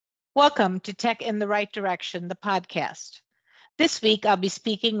Welcome to Tech in the Right Direction, the podcast. This week, I'll be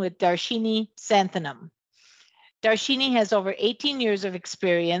speaking with Darshini Santhanam. Darshini has over 18 years of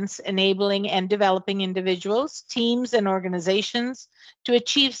experience enabling and developing individuals, teams, and organizations to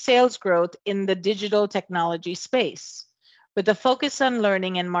achieve sales growth in the digital technology space. With a focus on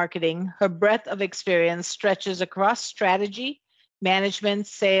learning and marketing, her breadth of experience stretches across strategy, management,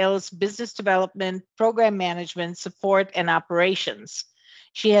 sales, business development, program management, support, and operations.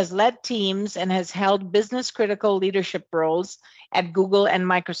 She has led teams and has held business critical leadership roles at Google and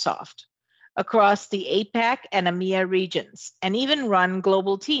Microsoft across the APAC and EMEA regions, and even run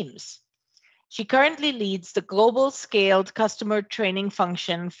global teams. She currently leads the global scaled customer training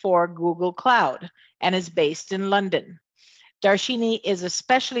function for Google Cloud and is based in London. Darshini is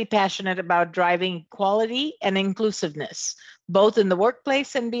especially passionate about driving equality and inclusiveness, both in the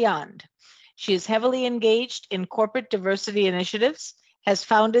workplace and beyond. She is heavily engaged in corporate diversity initiatives, has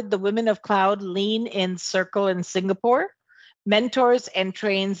founded the Women of Cloud Lean In Circle in Singapore, mentors and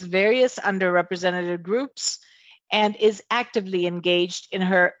trains various underrepresented groups, and is actively engaged in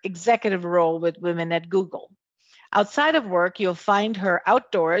her executive role with women at Google. Outside of work, you'll find her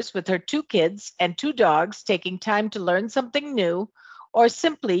outdoors with her 2 kids and 2 dogs, taking time to learn something new or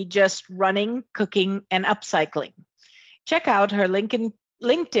simply just running, cooking, and upcycling. Check out her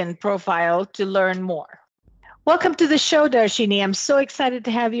LinkedIn profile to learn more. Welcome to the show, Darshini. I'm so excited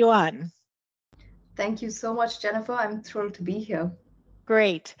to have you on. Thank you so much, Jennifer. I'm thrilled to be here.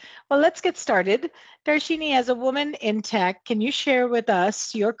 Great. Well, let's get started. Darshini, as a woman in tech, can you share with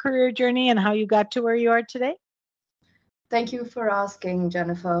us your career journey and how you got to where you are today? Thank you for asking,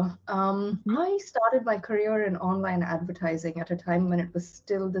 Jennifer. Mhm. I started my career in online advertising at a time when it was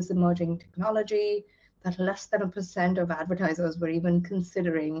still this emerging technology that less than 1% of advertisers were even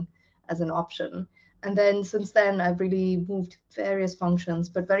considering as an option. And then since then, I've really moved various functions,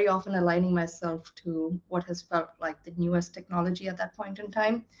 but very often aligning myself to what has felt like the newest technology at that point in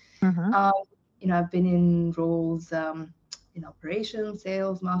time. Mhm. Um, I've been in roles in operations,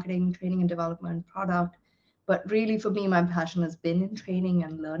 sales, marketing, training and development, product. But really, for me, my passion has been in training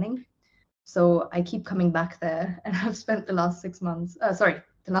and learning. So I keep coming back there, and I've spent the last 6 months, the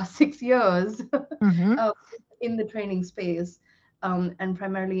last 6 years Mhm. uh, in the training space, and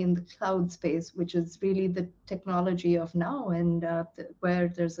primarily in the cloud space, which is really the technology of now, and where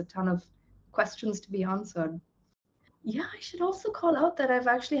there's a ton of questions to be answered. Yeah, I should also call out that I've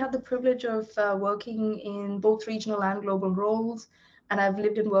actually had the privilege of working in both regional and global roles. And I've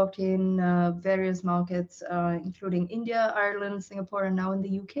lived and worked in various markets, including India, Ireland, Singapore, and now in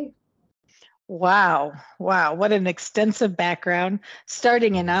the UK. Wow. Wow. What an extensive background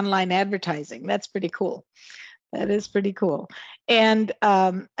starting in online advertising. That's pretty cool. That is pretty cool. And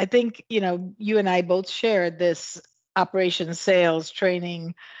I think, you and I both shared this operations, sales,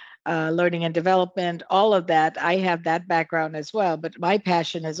 training, learning and development, all of that. I have that background as well, but my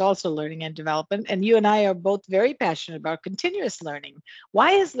passion is also learning and development. And you and I are both very passionate about continuous learning.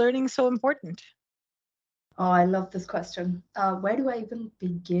 Why is learning so important? Oh, I love this question. Where do I even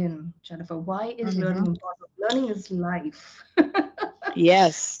begin, Jennifer? Why is Hmm. learning important? Learning is life.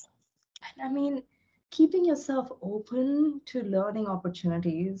 Yes. I mean, keeping yourself open to learning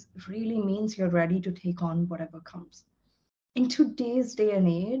opportunities really means you're ready to take on whatever comes. In today's day and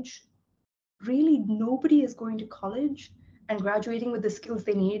age, really nobody is going to college and graduating with the skills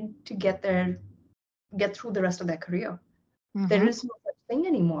they need to get through the rest of their career. There Hmm. is no such thing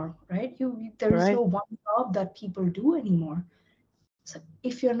anymore, right? There is no Right. one job that people do anymore. So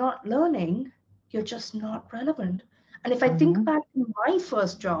if you're not learning, you're just not relevant. And if I think Hmm. back to my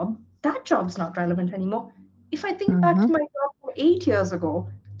first job, that job's not relevant anymore. If I think back to Hmm. my job from 8 years ago,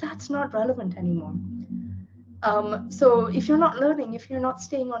 that's not relevant anymore. So if you're not learning, if you're not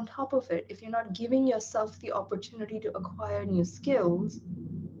staying on top of it, if you're not giving yourself the opportunity to acquire new skills,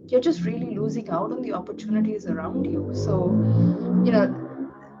 you're just really losing out on the opportunities around you. So, you know,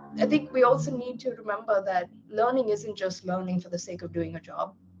 I think we also need to remember that learning isn't just learning for the sake of doing a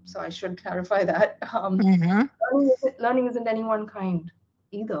job. So I should clarify that. Hmm. Learning isn't any one kind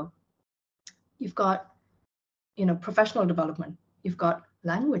either. You've got, professional development. You've got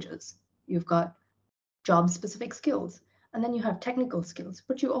languages. You've got job specific skills. And then you have technical skills,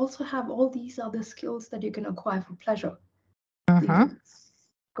 but you also have all these other skills that you can acquire for pleasure. You know, Hmm.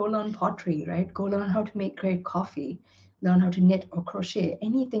 go learn pottery, right? Go learn how to make great coffee, learn how to knit or crochet,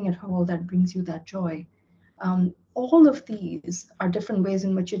 anything at all that brings you that joy. All of these are different ways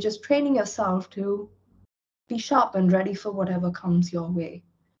in which you're just training yourself to be sharp and ready for whatever comes your way.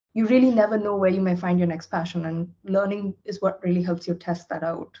 You really never know where you may find your next passion, and learning is what really helps you test that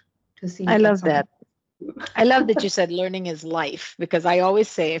out to see I if that's love something. that. I love that you said learning is life, because I always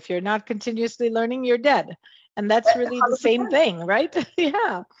say if you're not continuously learning, you're dead. And that's really the same 100%. thing, right?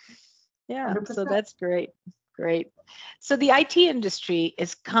 Yeah. Yeah. So 100%. that's great. Great. So the IT industry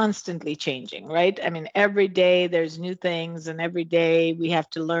is constantly changing, right? I mean, every day there's new things, and every day we have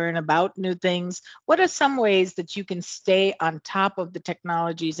to learn about new things. What are some ways that you can stay on top of the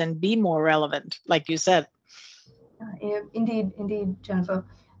technologies and be more relevant, like you said? Indeed, Jennifer.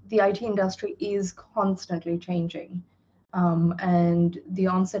 The IT industry is constantly changing. And the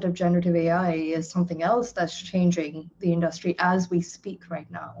onset of generative AI is something else that's changing the industry as we speak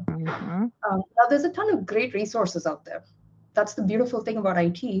right now. Mm-hmm. Now, there's a ton of great resources out there. That's the beautiful thing about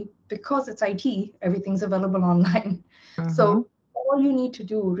IT. Because it's IT, everything's available online. Mm-hmm. So all you need to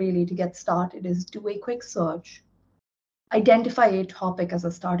do really to get started is do a quick search, identify a topic as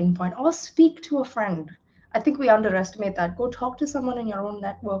a starting point, or speak to a friend. I think we underestimate that. Go talk to someone in your own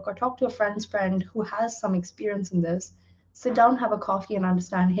network or talk to a friend's friend who has some experience in this. Sit down, have a coffee, and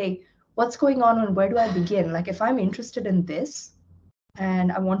understand, hey, what's going on and where do I begin? Like, if I'm interested in this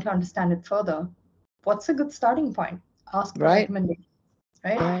and I want to understand it further, what's a good starting point? Ask for Right. recommendations,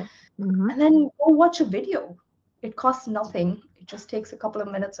 right? Right. Mm-hmm. And then go watch a video. It costs nothing. It just takes a couple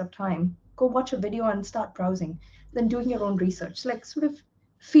of minutes of time. Go watch a video and start browsing. Then doing your own research. Like sort of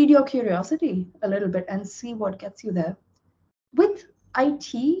feed your curiosity a little bit and see what gets you there. With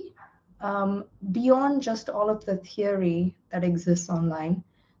IT, beyond just all of the theory that exists online,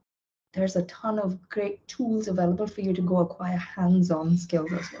 there's a ton of great tools available for you to go acquire hands-on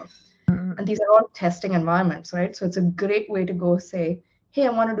skills as well. And these are all testing environments, right? So it's a great way to go say, hey, I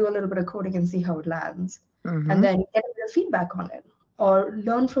want to do a little bit of coding and see how it lands. Mm-hmm. And then get a bit of feedback on it or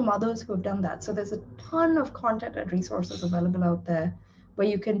learn from others who have done that. So there's a ton of content and resources available out there where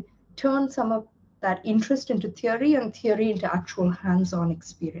you can turn some of that interest into theory and theory into actual hands-on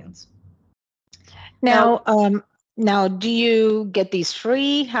experience. Now, now, do you get these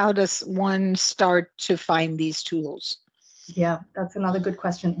free? How does one start to find these tools? Yeah, that's another good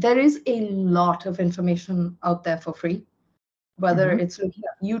question. There is a lot of information out there for free, whether Mm-hmm. it's looking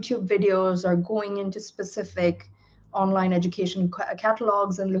at YouTube videos or going into specific online education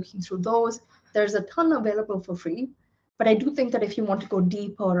catalogs and looking through those. There's a ton available for free. But I do think that if you want to go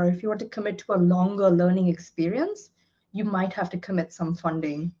deeper or if you want to commit to a longer learning experience, you might have to commit some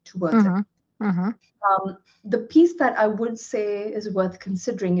funding towards it. Mm-hmm. Mm-hmm. The piece that I would say is worth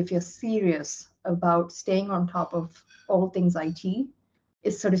considering if you're serious about staying on top of all things IT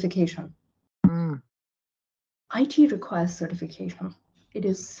is certification. Mm. IT requires certification. It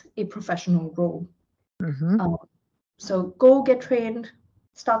is a professional role. Mm-hmm. So go get trained,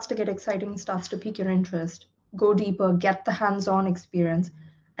 starts to get exciting, starts to pique your interest, go deeper, get the hands-on experience,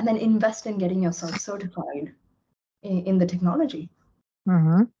 and then invest in getting yourself certified in the technology.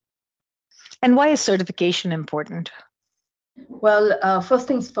 Mm-hmm. And why is certification important? Well, first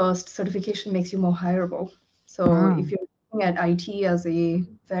things first, certification makes you more hireable. So if you're looking at IT as a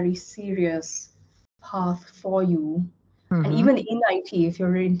very serious path for you, and Mm-hmm. even in IT, if you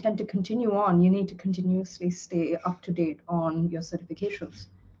intend to continue on, you need to continuously stay up to date on your certifications.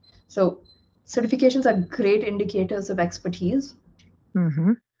 So certifications are great indicators of expertise.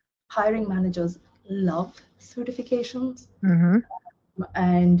 Mm-hmm. Hiring managers love certifications, Mm-hmm.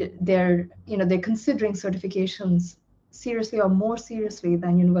 and they're considering certifications seriously or more seriously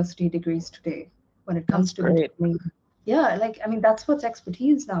than university degrees today when it comes That's to great. determining. Yeah, like I mean that's what's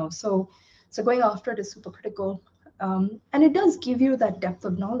expertise now. So going after it is super critical. And it does give you that depth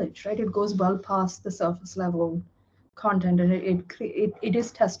of knowledge, right? It goes well past the surface level content, and it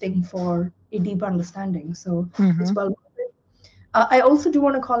is testing for a deep understanding. So Mm-hmm. it's well worth it. I also do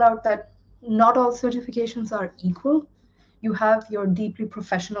want to call out that not all certifications are equal. You have your deeply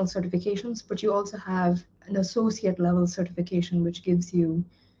professional certifications, but you also have an associate level certification, which gives you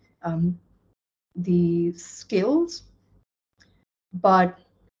um, the skills, but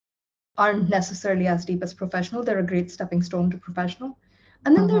aren't necessarily as deep as professional. They're a great stepping stone to professional.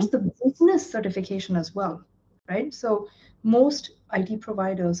 And then Mm-hmm. there's the business certification as well, right? So most IT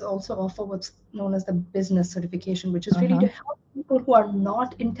providers also offer what's known as the business certification, which is really Mm-hmm. to help people who are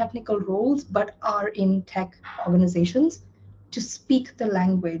not in technical roles but are in tech organizations to speak the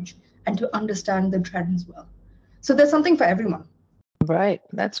language and to understand the trends well. So there's something for everyone. Right.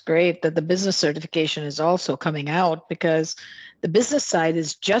 That's great that the business certification is also coming out, because the business side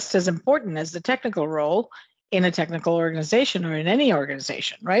is just as important as the technical role in a technical organization or in any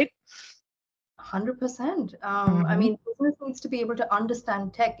organization, right? 100%. I Mm-hmm. mean, business needs to be able to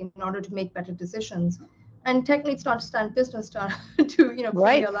understand tech in order to make better decisions, and tech needs to understand business to to fill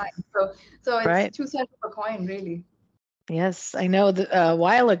Right. your life. So it's Right. two sides of a coin, really. Yes, I know that a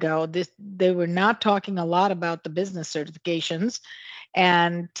while ago they were not talking a lot about the business certifications,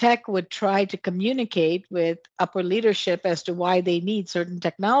 and tech would try to communicate with upper leadership as to why they need certain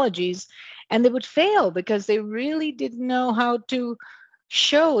technologies, and they would fail because they really didn't know how to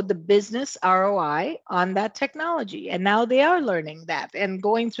show the business ROI on that technology. And now they are learning that, and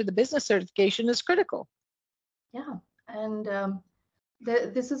going through the business certification is critical. Yeah, and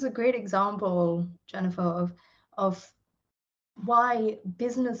this is a great example, Jennifer, of why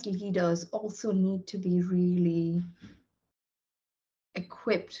business leaders also need to be really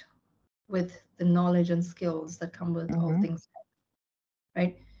equipped with the knowledge and skills that come with all Hmm. things,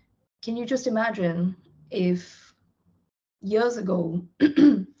 right? Can you just imagine if years ago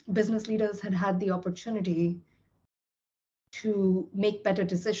business leaders had had the opportunity to make better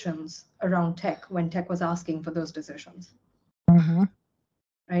decisions around tech when tech was asking for those decisions, Hmm.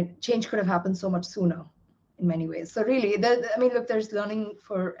 right? Change could have happened so much sooner in many ways. So really, I mean, look, there's learning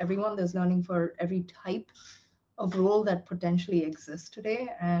for everyone. There's learning for every type of role that potentially exists today.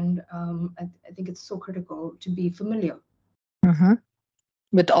 And I think it's so critical to be familiar. Hmm.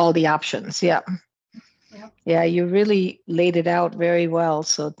 With all the options. Yeah. Yeah. Yeah, you really laid it out very well.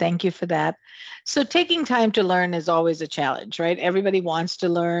 So thank you for that. So taking time to learn is always a challenge, right? Everybody wants to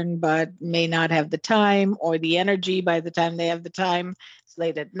learn, but may not have the time or the energy by the time they have the time. It's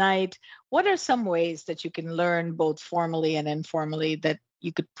late at night. What are some ways that you can learn both formally and informally that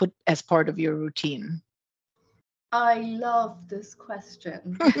you could put as part of your routine? I love this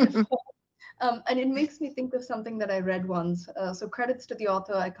question. And it makes me think of something that I read once. So credits to the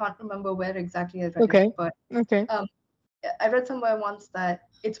author. I can't remember where exactly I read it, Okay. but Okay. um, I read somewhere once that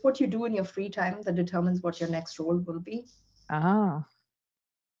it's what you do in your free time that determines what your next role will be. Ah.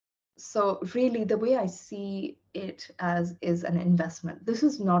 So really, the way I see it as is an investment. This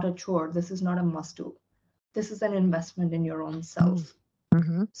is not a chore. This is not a must do. This is an investment in your own self.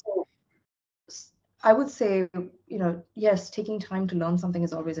 Mm-hmm. So I would say, yes, taking time to learn something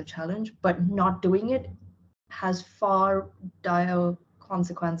is always a challenge, but not doing it has far dire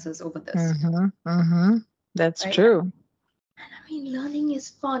consequences over this, Mm-hmm. Mm-hmm. That's right? true. I mean, learning is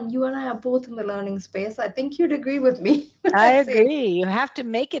fun. You and I are both in the learning space. I think you'd agree with me when I I say, agree. You have to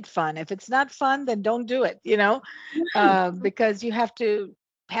make it fun. If it's not fun, then don't do it, right. because you have to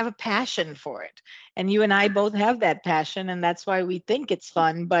have a passion for it. And you and I both have that passion, and that's why we think it's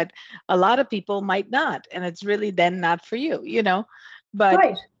fun. But a lot of people might not, and it's really then not for you. But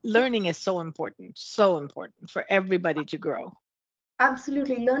Right. learning is so important for everybody to grow.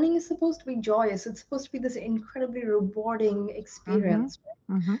 Absolutely. Learning is supposed to be joyous. It's supposed to be this incredibly rewarding Mm-hmm. experience.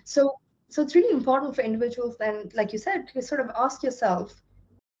 Mm-hmm. So, so it's really important for individuals then, like you said, to sort of ask yourself,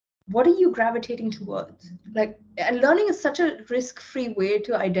 what are you gravitating towards? Like, and learning is such a risk-free way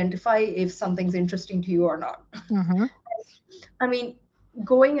to identify if something's interesting to you or not. Mm-hmm. I mean,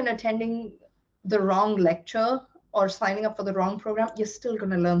 going and attending the wrong lecture or signing up for the wrong program, you're still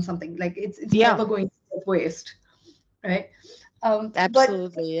going to learn something. Like it's Yeah, never going to waste, right? But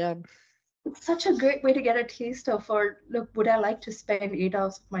absolutely. Yeah. it's such a great way to get a taste of, or look, would I like to spend 8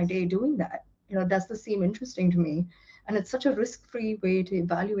 hours of my day doing that? Does this seem interesting to me? And it's such a risk-free way to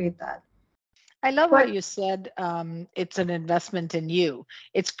evaluate that. I love how But you said it's an investment in you.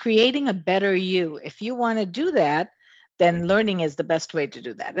 It's creating a better you. If you want to do that, then learning is the best way to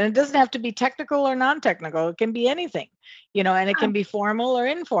do that. And it doesn't have to be technical or non technical, it can be anything, and it can be formal or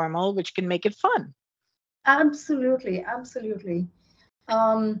informal, which can make it fun. absolutely, absolutely.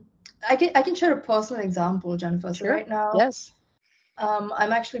 Um, I can share a personal example, Jennifer. So Sure. right now, Yes.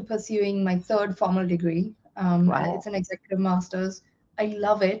 I'm actually pursuing my third formal degree. It's Wow. an executive master's. I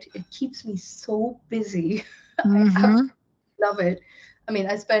love it. It keeps me so busy. I Hmm. absolutely love it. I mean,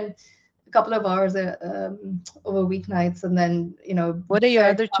 I spend a couple of hours over weeknights, and then What are your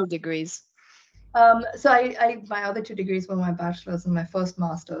fair. other two degrees? So I my other two degrees were my bachelor's and my first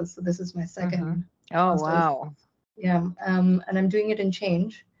master's. So this is my Hmm. second Oh, master's. wow. Yeah, and I'm doing it in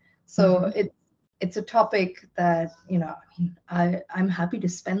change. So Hmm. it's a topic that I mean, I'm happy to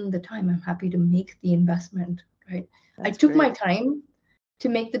spend the time. I'm happy to make the investment. Right. I That's took my great. time to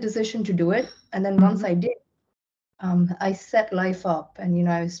make the decision to do it, and then once Hmm. I did, I set life up, and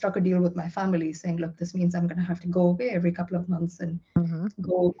I struck a deal with my family saying, look, this means I'm going to have to go away every couple of months and Hmm.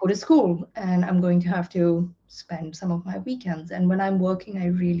 go to school, and I'm going to have to spend some of my weekends. And when I'm working, I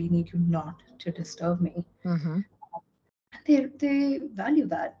really need you not to disturb me. Hmm. they value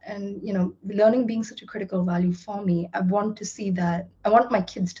that. And learning being such a critical value for me, I want to see that. I want my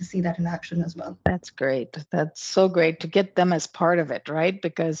kids to see that in action as well. That's great. That's so great to get them as part of it, right?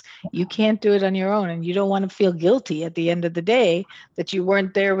 Because you can't do it on your own, and you don't want to feel guilty at the end of the day that you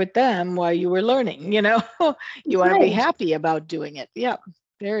weren't there with them while you were learning, you know? You want to be Right. happy about doing it. Yeah.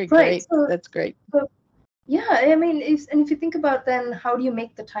 Very Right. great. So, That's great. yeah, I mean, if you think about then how do you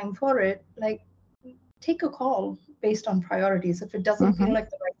make the time for it? Like, take a call based on priorities. If it doesn't feel Mm-hmm. like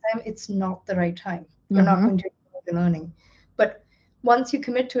the right time, it's not the right time. You're not going to enjoy the learning. But once you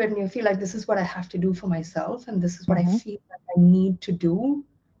commit to it and you feel like this is what I have to do for myself and this is what I Mm-hmm. feel like I need to do,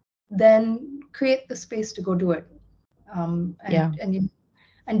 then create the space to go do it. Yeah.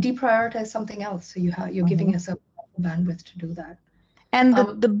 And deprioritize something else. So you're giving Mm-hmm. yourself bandwidth to do that. And the,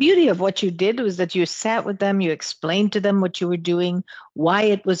 Um, the beauty of what you did was that you sat with them, you explained to them what you were doing, why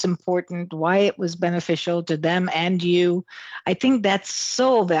it was important, why it was beneficial to them and you. I think that's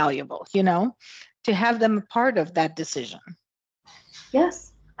so valuable, to have them a part of that decision.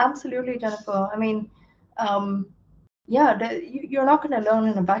 yes, absolutely, Jennifer. I mean, yeah, you're not going to learn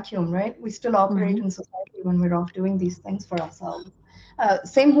in a vacuum, right? We still operate Mm-hmm. in society when we're off doing these things for ourselves.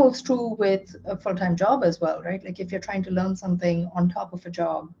 Same holds true with a full-time job as well, right? Like if you're trying to learn something on top of a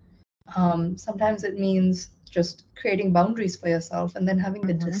job, sometimes it means just creating boundaries for yourself and then having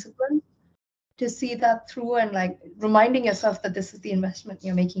the Mm-hmm. discipline to see that through and like reminding yourself that this is the investment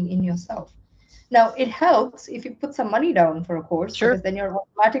you're making in yourself. Now, it helps if you put some money down for a course Sure. because then you're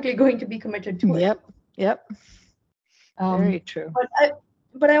automatically going to be committed to it. Yep. Yep. Um, Very true.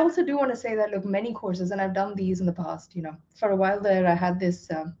 but I also do want to say that look, many courses, and I've done these in the past. For a while there, I had this.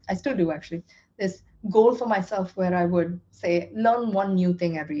 I still do actually. This goal for myself where I would say learn one new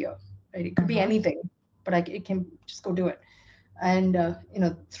thing every year. Right? It could be Mm-hmm. anything, but it can just go do it. And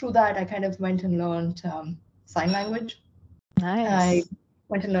through that, I kind of went and learned sign language. I Nice.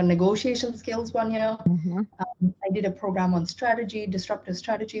 went and learned negotiation skills one year. Mm-hmm. I did a program on strategy, disruptive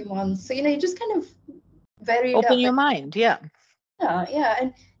strategy once. So you just kind of vary it Open up. your mind. Yeah. Yeah,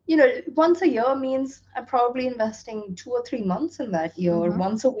 and once a year means I'm probably investing 2 or 3 months in that year. Mm-hmm.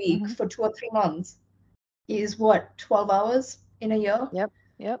 Once a week Mm-hmm. for 2 or 3 months is what 12 hours in a year Yep.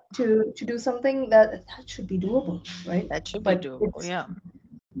 Yep. to do something that should be doable, right? That should be But doable. it's Yeah.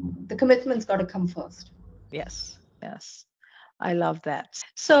 the commitment's got to come first. Yes. Yes. I love that.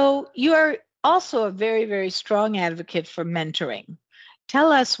 So you are also a very, very strong advocate for mentoring.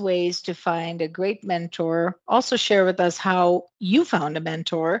 Tell us ways to find a great mentor. Also, share with us how you found a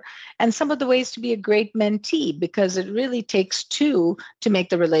mentor and some of the ways to be a great mentee, because it really takes two to make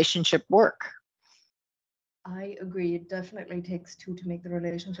the relationship work. I agree. It definitely takes two to make the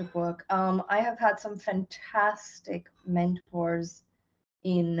relationship work. I have had some fantastic mentors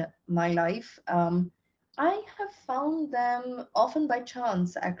in my life. I have found them often by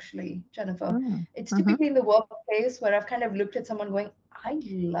chance, actually, Jennifer. Mm. It's Mm-hmm. typically in the workplace where I've kind of looked at someone going, I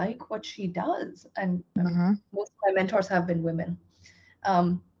like what she does. And I mean, Mm-hmm. most of my mentors have been women.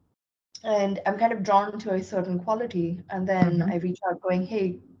 Um, and I'm kind of drawn to a certain quality. And then Mm-hmm. I reach out going,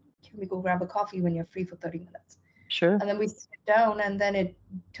 hey, can we go grab a coffee when you're free for 30 minutes? Sure. And then we sit down, and then it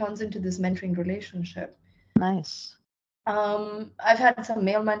turns into this mentoring relationship. Nice. I've had some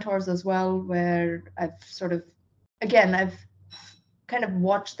male mentors as well where I've sort of, again, I've kind of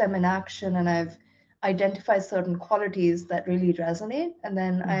watched them in action and I've identified certain qualities that really resonate. And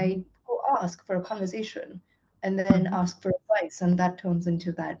then Mm-hmm. I go ask for a conversation and then Mm-hmm. ask for advice. And that turns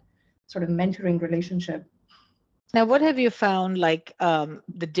into that sort of mentoring relationship. Now, what have you found like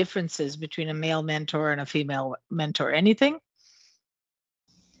the differences between a male mentor and a female mentor? Anything?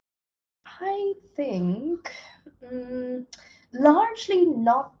 I think largely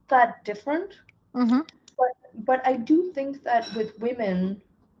not that different. Mm-hmm. But I do think that with women,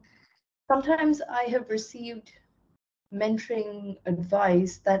 sometimes I have received mentoring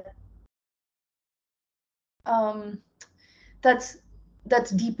advice um, that's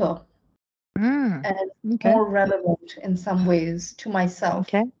that's deeper Mm. and Okay. more relevant in some ways to myself.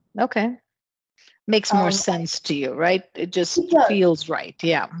 Okay. Okay. Makes more Um, sense to you, right? It it just does, feels right.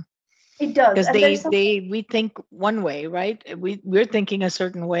 Yeah. it does, Because and there's something we think one way, right? We're thinking a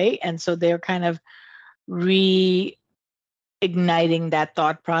certain way. And so they're kind of reigniting that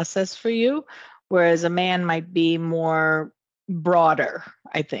thought process for you. Whereas a man might be more broader,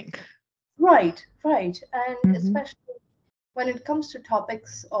 I think. right, right, and Mm-hmm. especially when it comes to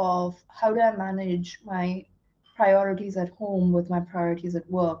topics of how do I manage my priorities at home with my priorities at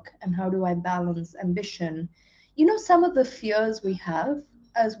work, and how do I balance ambition. Some of the fears we have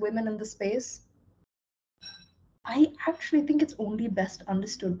as women in the space, I actually think it's only best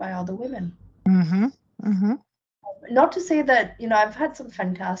understood by other women. Mm-hmm. Mm-hmm. not to say that, I've had some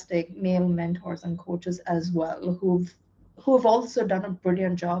fantastic male mentors and coaches as well who've also done a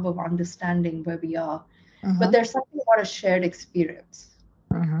brilliant job of understanding where we are. But there's something about a shared experience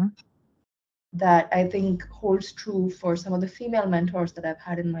that I think holds true for some of the female mentors that I've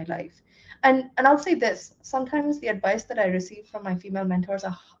had in my life. And I'll say this, sometimes the advice that I receive from my female mentors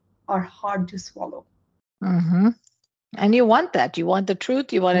are hard to swallow. And you want that. You want the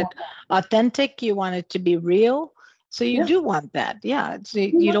truth. You want it authentic. You want it to be real. So you do want that. Yeah. So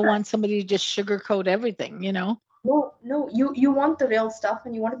you don't want somebody to just sugarcoat everything, No, you want the real stuff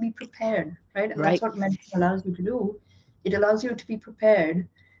and you want to be prepared, right? And that's what mentoring allows you to do. It allows you to be prepared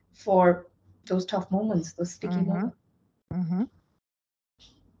for those tough moments, those sticky moments.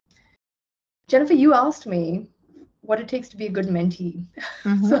 Jennifer, you asked me what it takes to be a good mentee.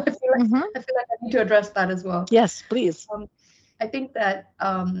 So I feel like I need to address that as well. Yes, please. I think that,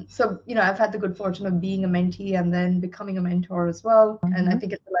 I've had the good fortune of being a mentee and then becoming a mentor as well. And I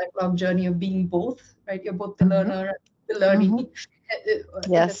think it's a lifelong journey of being both, right? You're both the learner and the learnee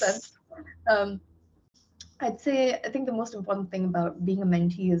in a sense. I'd say, I think the most important thing about being a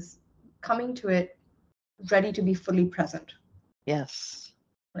mentee is coming to it ready to be fully present. Yes.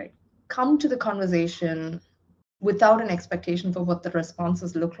 Right. Come to the conversation without an expectation for what the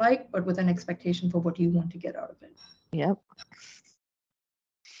responses look like, but with an expectation for what you want to get out of it. Yep.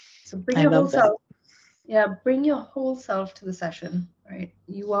 So bring your whole self. Yeah, bring your whole self to the session, right?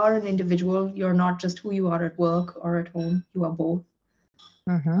 You are an individual. You're not just who you are at work or at home. You are both.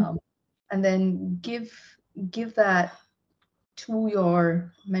 And then give that to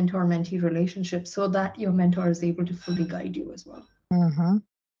your mentor-mentee relationship so that your mentor is able to fully guide you as well.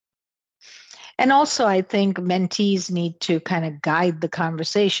 And also, I think mentees need to kind of guide the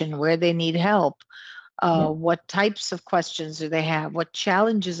conversation where they need help. What types of questions do they have? What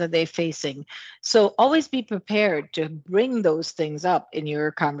challenges are they facing? So always be prepared to bring those things up in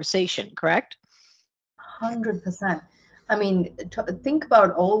your conversation, correct? 100%. I mean, think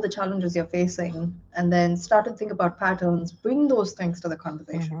about all the challenges you're facing and then start to think about patterns. Bring those things to the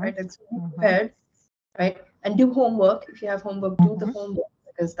conversation, right? It's be prepared, right? And do homework. If you have homework, do the homework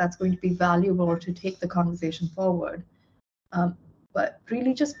because that's going to be valuable to take the conversation forward. But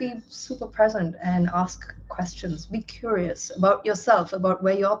really just be super present and ask questions. Be curious about yourself, about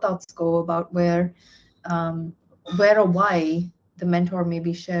where your thoughts go, about where or why the mentor may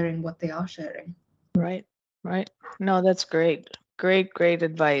be sharing what they are sharing. Right. No, that's great. Great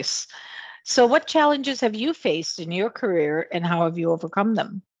advice. So what challenges have you faced in your career and how have you overcome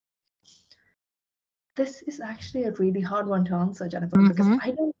them? This is actually a really hard one to answer, Jennifer, because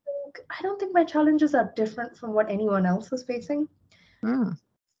I don't think my challenges are different from what anyone else is facing.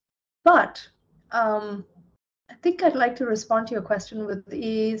 But I think I'd like to respond to your question with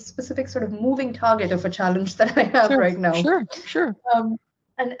a specific sort of moving target of a challenge that I have right now. Sure.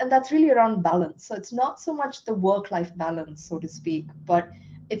 And that's really around balance. So it's not so much the work-life balance, so to speak, but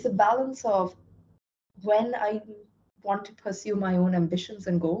it's a balance of when I want to pursue my own ambitions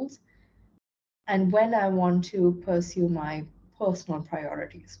and goals and when I want to pursue my personal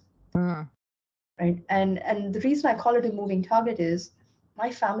priorities. Right. And the reason I call it a moving target is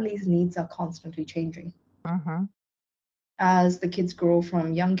my family's needs are constantly changing. As the kids grow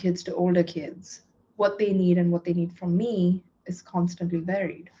from young kids to older kids, what they need and what they need from me is constantly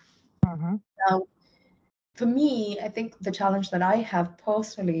varied. Now, for me, I think the challenge that I have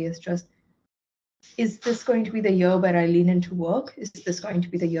personally is just, is this going to be the year where I lean into work? Is this going to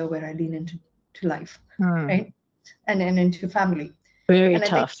be the year where I lean into life, right? And into family. Very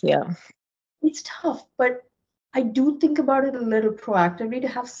tough, yeah. It's tough, but I do think about it a little proactively to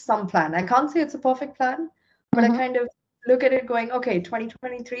have some plan. I can't say it's a perfect plan, but I kind of look at it going, okay,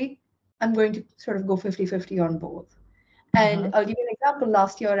 2023, I'm going to sort of go 50-50 on both. And I'll give you an example.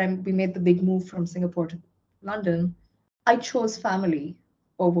 Last year, we made the big move from Singapore to London. I chose family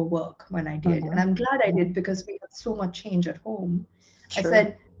over work when I did. And I'm glad I did because we had so much change at home. I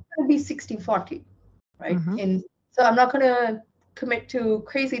said, it's going to be 60-40, right? So I'm not going to commit to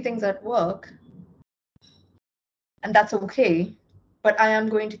crazy things at work. And that's okay. But I am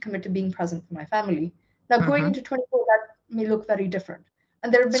going to commit to being present for my family. Now, going into 24, that may look very different.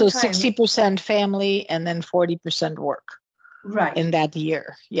 And there have been times, 60% family and then 40% work. Right. In that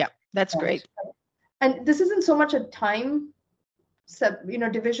year. Yeah, that's great. And this isn't so much a time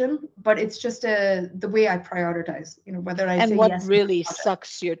division, but it's just the way I prioritize, whether I say what yes. And what really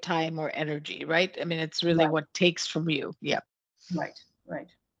sucks your time or energy, right? I mean, it's really what takes from you. Yeah. Right.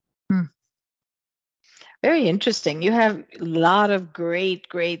 Very interesting. You have a lot of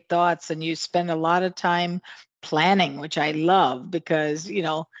great thoughts and you spend a lot of time planning, which I love because,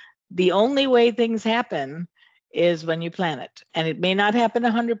 the only way things happen is when you plan it. And it may not happen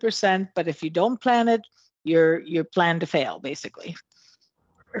 100%, but if you don't plan it, you're planned to fail, basically.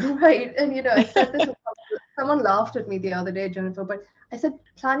 Right. And, I said this, someone laughed at me the other day, Jennifer, but I said,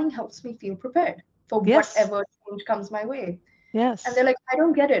 planning helps me feel prepared for Yes. whatever change comes my way. Yes. And they're like, I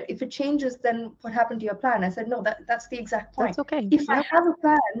don't get it. If it changes, then what happened to your plan? I said, no, that's the exact point. That's okay. If I have a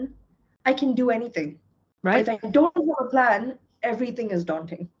plan, I can do anything. Right. But if I don't have a plan, everything is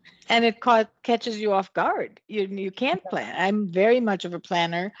daunting. And it catches you off guard. You can't plan. I'm very much of a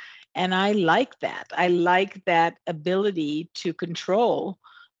planner, and I like that. I like that ability to control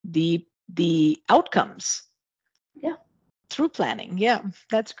the outcomes. Yeah. Through planning. Yeah,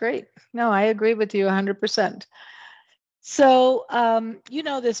 that's great. No, I agree with you 100%. So,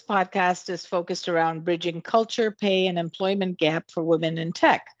 this podcast is focused around bridging culture, pay, and employment gap for women in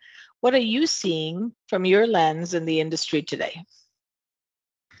tech. What are you seeing from your lens in the industry today?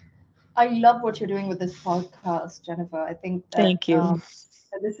 I love what you're doing with this podcast, Jennifer. I think that Thank you.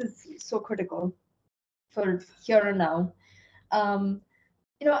 this is so critical for here and now. I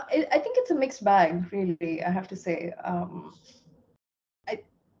think it's a mixed bag, really, I have to say.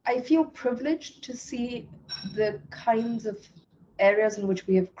 I feel privileged to see the kinds of areas in which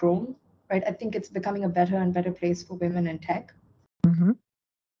we have grown, right? I think it's becoming a better and better place for women in tech. Mm-hmm.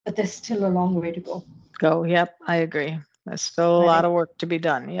 But there's still a long way to go. Yep, I agree. There's still a lot of work to be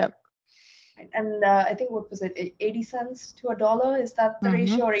done. Yep. And I think, what was it, 80 cents to $1? Is that the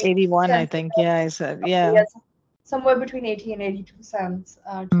ratio? Or 81, I think. Yeah, I said, yeah. Yes, somewhere between 80 and 82 cents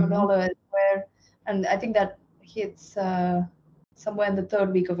to $1 is where, and I think that hits somewhere in the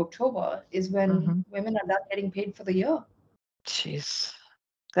third week of October is when women are not getting paid for the year. Jeez.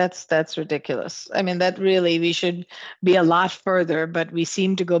 That's ridiculous. I mean, that really, we should be a lot further, but we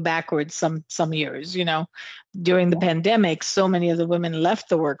seem to go backwards some years. During the pandemic, so many of the women left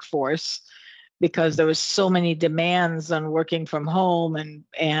the workforce because there was so many demands on working from home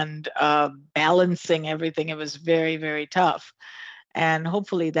and balancing everything. It was very, very tough. And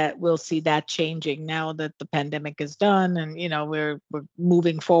hopefully that we'll see that changing now that the pandemic is done and, we're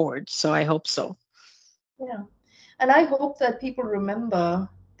moving forward. So I hope so. Yeah. And I hope that people remember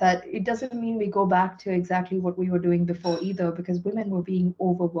that it doesn't mean we go back to exactly what we were doing before either, because women were being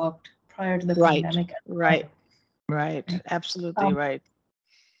overworked prior to the pandemic. Right. Absolutely right.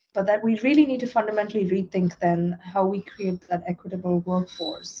 But that we really need to fundamentally rethink then how we create that equitable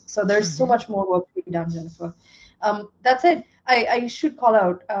workforce. So there's so much more work to be done, Jennifer. That's it. I should call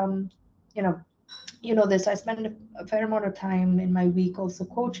out, this, I spend a fair amount of time in my week also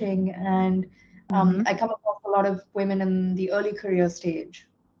coaching, and I come across a lot of women in the early career stage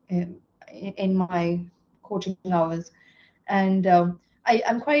in my coaching hours. And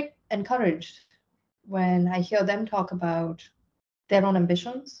I'm quite encouraged when I hear them talk about their own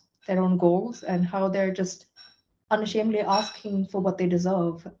ambitions, their own goals, and how they're just unashamedly asking for what they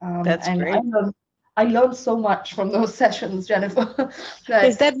deserve. That's great. I learned so much from those sessions, Jennifer.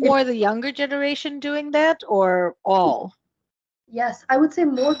 Is that more the younger generation doing that or all? Yes, I would say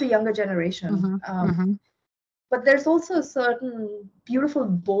more the younger generation. But there's also a certain beautiful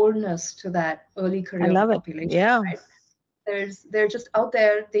boldness to that early career population. Yeah. Right? They're just out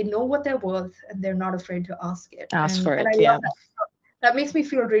there. They know what they're worth, and they're not afraid to ask it. I love that. That makes me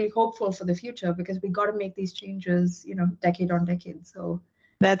feel really hopeful for the future, because we got to make these changes, decade on decade. So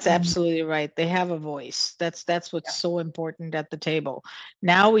that's absolutely right. They have a voice. That's what's so important at the table.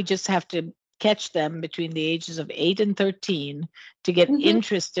 Now we just have to catch them between the ages of 8 and 13 to get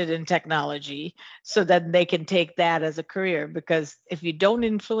interested in technology, so that they can take that as a career. Because if you don't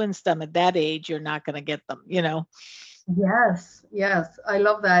influence them at that age, you're not going to get them, Yes, I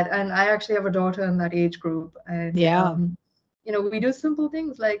love that. And I actually have a daughter in that age group. And we do simple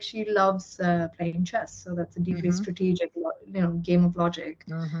things like she loves playing chess. So that's a deeply strategic, game of logic.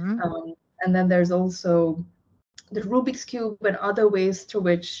 And then there's also the Rubik's Cube and other ways through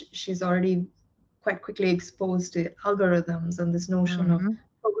which she's already quite quickly exposed to algorithms and this notion of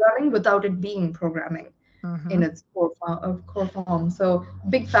programming without it being programming in its core form. So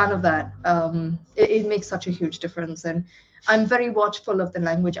big fan of that. It makes such a huge difference. And I'm very watchful of the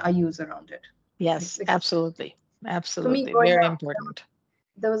language I use around it. Yes, absolutely. Absolutely. For me, very important.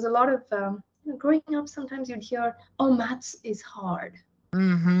 There was a lot of, growing up, sometimes you'd hear, oh, maths is hard.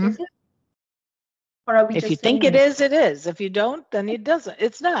 Is it? Or are we if you think it is, it is. If you don't, then it doesn't.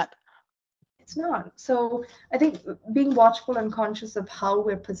 It's not. It's not. So I think being watchful and conscious of how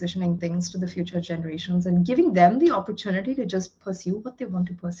we're positioning things to the future generations and giving them the opportunity to just pursue what they want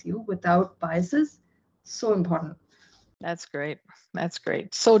to pursue without biases, so important. That's great. That's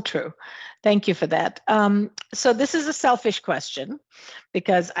great. So true. Thank you for that. So this is a selfish question,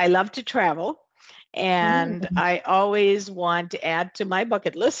 because I love to travel. and I always want to add to my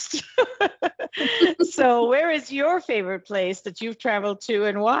bucket list. So where is your favorite place that you've traveled to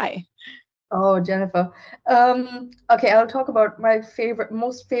and why? Oh, Jennifer. Okay, I'll talk about my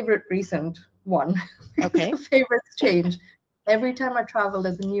most favorite recent one. Okay. The favorites change. Every time I travel,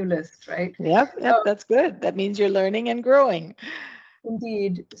 there's a new list, right? Yep, that's good. That means you're learning and growing.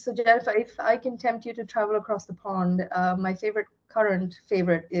 Indeed. So, Jennifer, if I can tempt you to travel across the pond, my current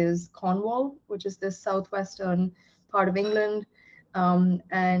favorite is Cornwall, which is the southwestern part of England.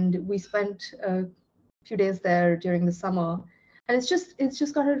 And we spent a few days there during the summer, and it's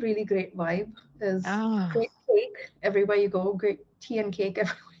just got a really great vibe. There's great cake everywhere you go, great tea and cake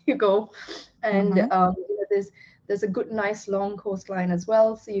everywhere you go, and there's a good, nice, long coastline as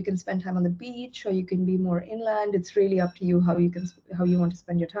well, so you can spend time on the beach or you can be more inland. It's really up to you how you want to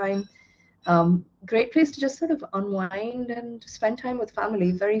spend your time. Great place to just sort of unwind and spend time with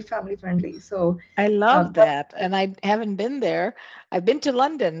family. Very family friendly. So I love that, and I haven't been there. I've been to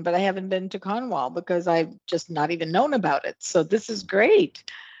London, but I haven't been to Cornwall because I've just not even known about it. So this is great.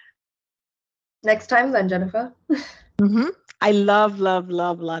 Next time then, Jennifer. I love, love,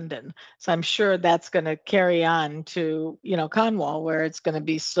 love London. So I'm sure that's going to carry on to, Cornwall, where it's going to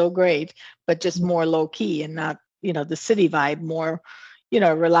be so great, but just more low key and not, the city vibe, more,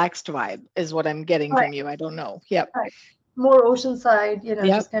 relaxed vibe is what I'm getting from you. I don't know. Yep. Right. More oceanside,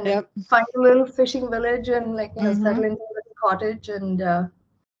 just kind of find a little fishing village and settle into a little cottage and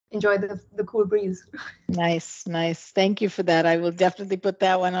enjoy the cool breeze. Nice, nice. Thank you for that. I will definitely put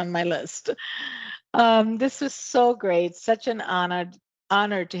that one on my list. This was so great. Such an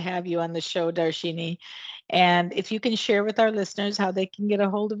honor to have you on the show, Darshini. And if you can share with our listeners how they can get a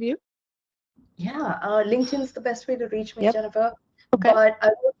hold of you. Yeah, LinkedIn's the best way to reach me, Jennifer. Okay. But I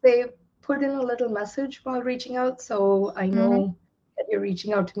would say put in a little message while reaching out, so I know that you're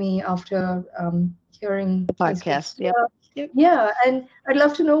reaching out to me after hearing the podcast. Yep. Yeah, and I'd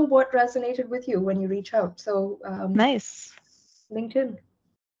love to know what resonated with you when you reach out. So nice. LinkedIn.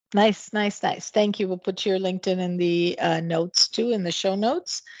 Nice. Thank you. We'll put your LinkedIn in the notes too, in the show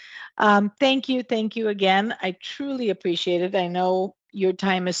notes. Thank you again. I truly appreciate it. I know your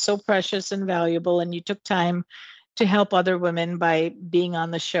time is so precious and valuable, and you took time to help other women by being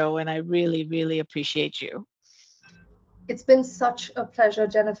on the show, and I really, really appreciate you. It's been such a pleasure,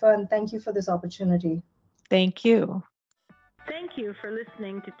 Jennifer, and thank you for this opportunity. Thank you. Thank you for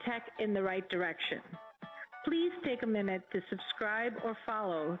listening to Tech in the Right Direction. Please take a minute to subscribe or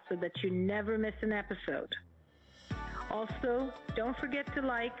follow so that you never miss an episode. Also, don't forget to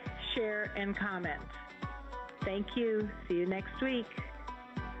like, share, and comment. Thank you. See you next week.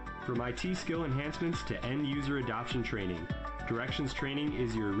 From IT skill enhancements to end-user adoption training, Directions Training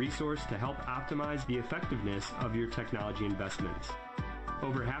is your resource to help optimize the effectiveness of your technology investments.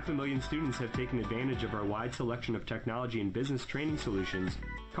 Over 500,000 students have taken advantage of our wide selection of technology and business training solutions,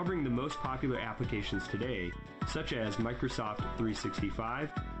 covering the most popular applications today, such as Microsoft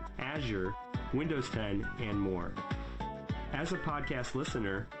 365, Azure, Windows 10, and more. As a podcast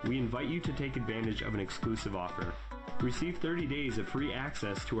listener, we invite you to take advantage of an exclusive offer. Receive 30 days of free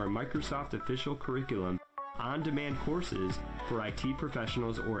access to our Microsoft official curriculum on-demand courses for IT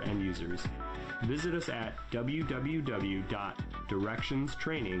professionals or end users. Visit us at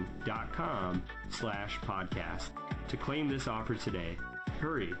www.directionstraining.com/podcast to claim this offer today.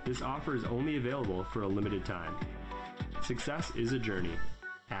 Hurry, this offer is only available for a limited time. Success is a journey.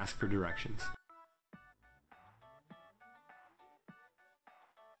 Ask for directions.